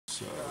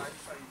So,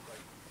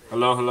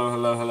 hello, hello,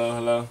 hello, hello,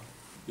 hello.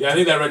 Yeah, I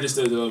think that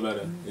registers a little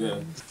better. Yeah.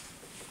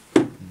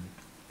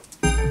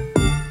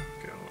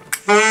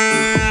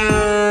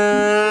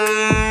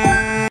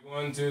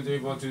 1, 2, 3,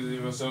 4, 2,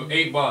 0. So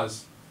 8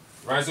 bars,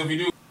 right? So if you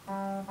do,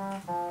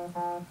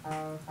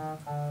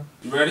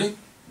 you ready?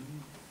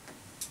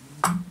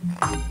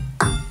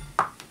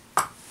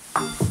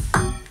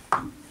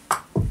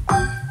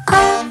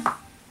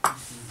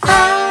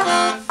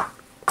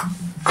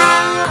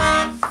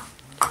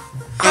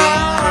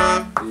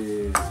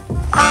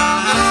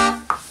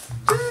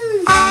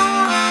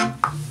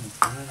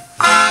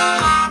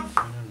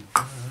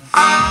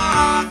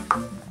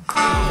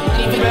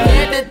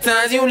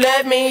 Times you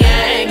left me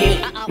hanging.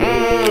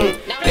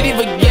 Did you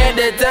forget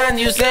the times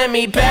you sent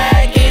me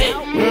packing?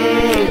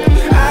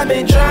 I've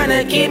been trying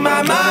to keep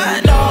my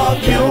mind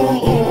off you.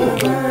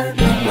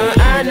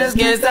 I just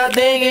can't stop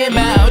thinking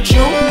about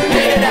you.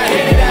 Hit it out,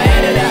 hit it out,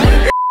 hit it out.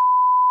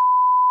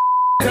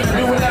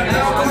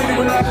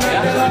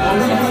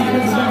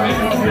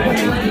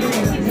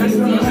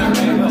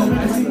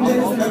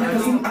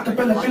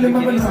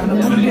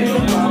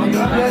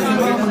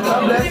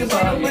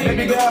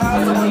 Baby girl,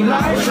 how's the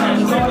light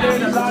shine? Call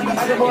in the line, I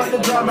just want the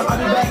drama. I'll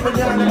be back for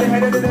you, and they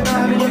headed to the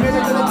 9, and you made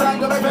it to the time,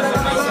 go back to the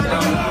line.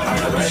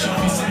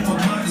 She simple,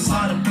 but it's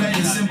hard to play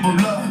a simple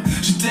love.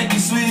 She taking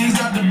sweets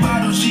out the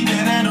bottle, she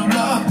can't handle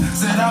love.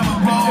 Said I'm a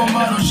role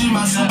model, she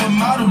my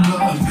supermodel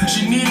love.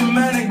 She need a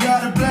man that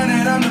got a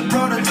planet, I'm the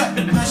prototype,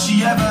 the best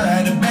she ever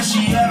had, the best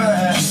she ever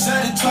had. She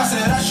said it twice,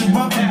 said I should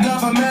run for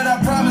government,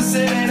 I promise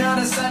it ain't out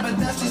of sight, but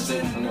that's just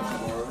it.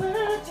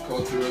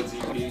 Cultural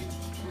DP.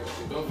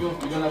 Don't feel,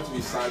 you don't have to be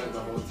silent the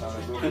whole time.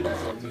 Like, don't be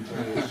talking to each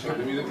other. Show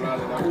the music loud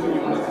enough, but you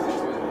don't have to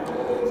say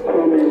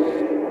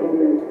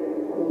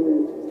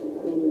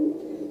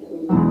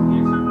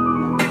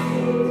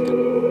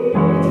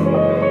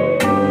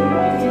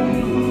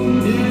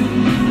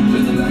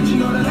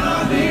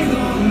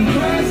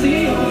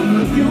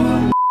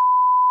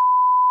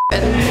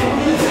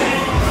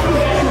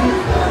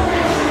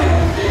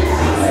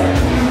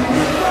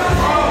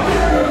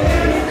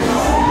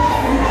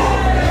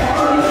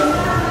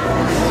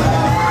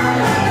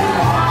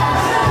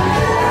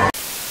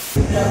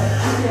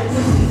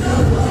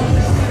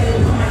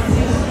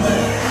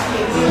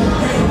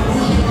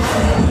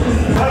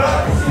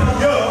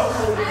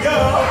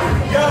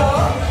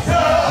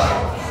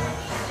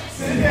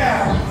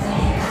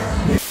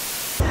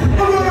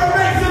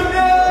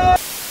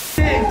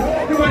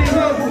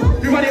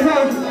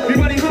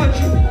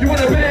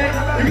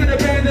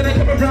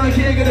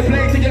here, gonna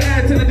play to your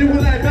ass, and I do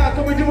it like that.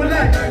 Can we do it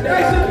like that?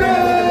 Make some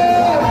noise!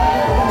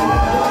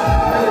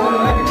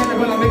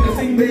 I make a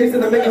sing bass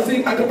and I make a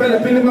sing acapella,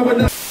 feeling my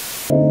banana.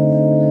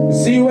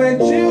 See, when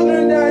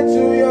children die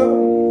too young,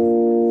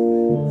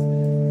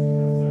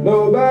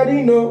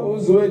 nobody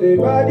knows where their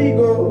body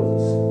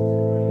goes.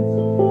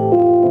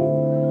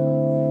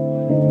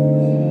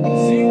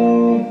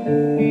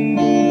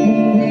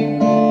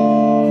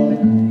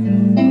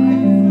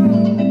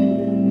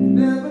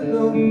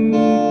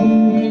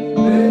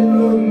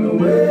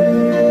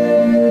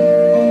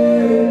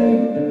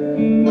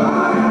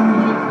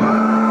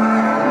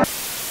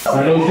 I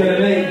know it's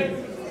getting late,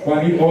 but I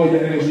need all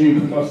your energy you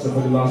can muster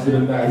for the last bit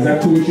of that. Is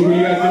that cool with you? Will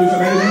you guys do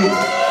some energy?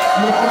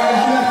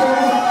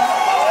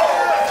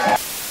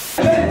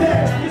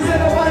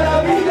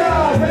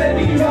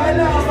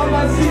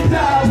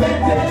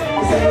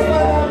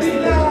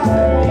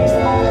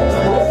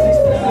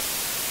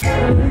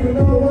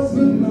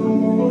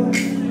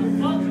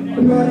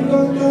 Nobody go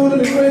through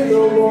the great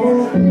no more.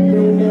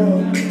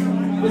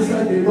 It's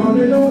like they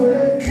running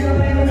away.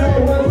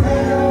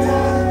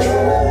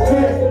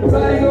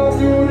 Nobody go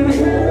through the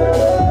great no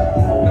more.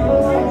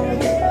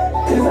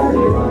 It's like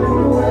they running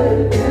away.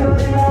 They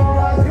don't even know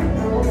what's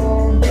going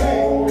on.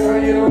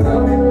 You don't know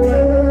me the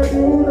way that I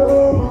do no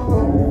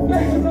more.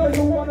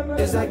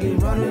 It's like they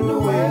running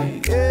away.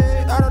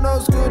 Yeah, I don't know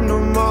what's good no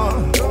more.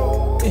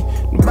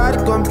 Nobody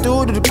come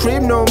through to the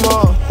crib no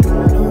more.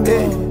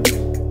 Yeah.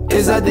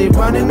 It's like they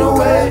running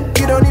away.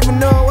 You don't even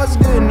know what's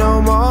good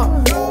no more.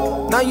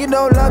 Now you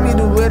don't love me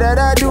the way that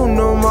I do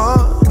no more.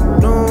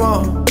 No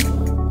more.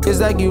 It's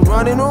like you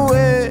running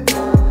away.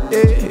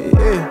 Yeah,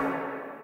 yeah.